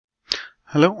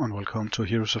Hello and welcome to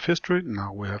Heroes of History.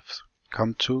 Now we have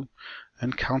come to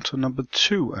encounter number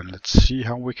 2 and let's see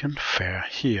how we can fare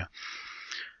here.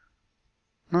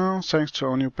 Now, thanks to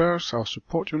our new bears, our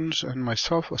support units and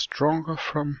myself are stronger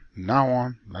from now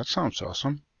on. That sounds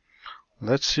awesome.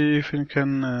 Let's see if we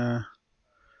can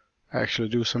actually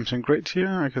do something great here.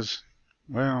 I guess,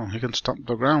 well, he can stomp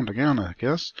the ground again, I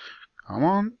guess. Come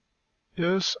on.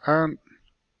 Yes, and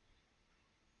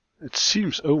it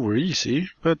seems over easy,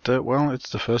 but well, it's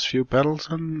the first few battles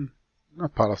and a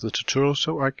part of the tutorial,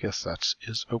 so I guess that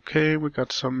is okay. We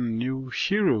got some new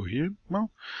hero here.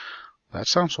 Well, that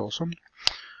sounds awesome.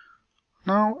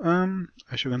 Now,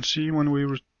 as you can see, when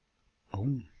we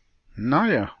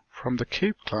Naya from the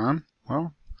Cape clan.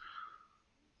 Well,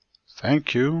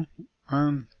 thank you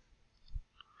and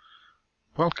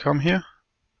welcome here.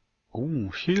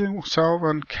 Healing salve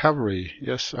and cavalry.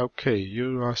 Yes, okay,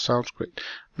 you sounds great.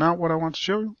 Now, what I want to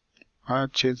show you, I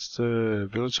changed the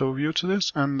village overview to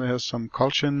this, and there's some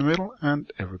culture in the middle,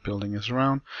 and every building is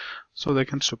around, so they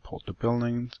can support the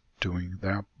building doing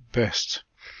their best.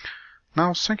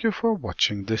 Now, thank you for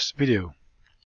watching this video.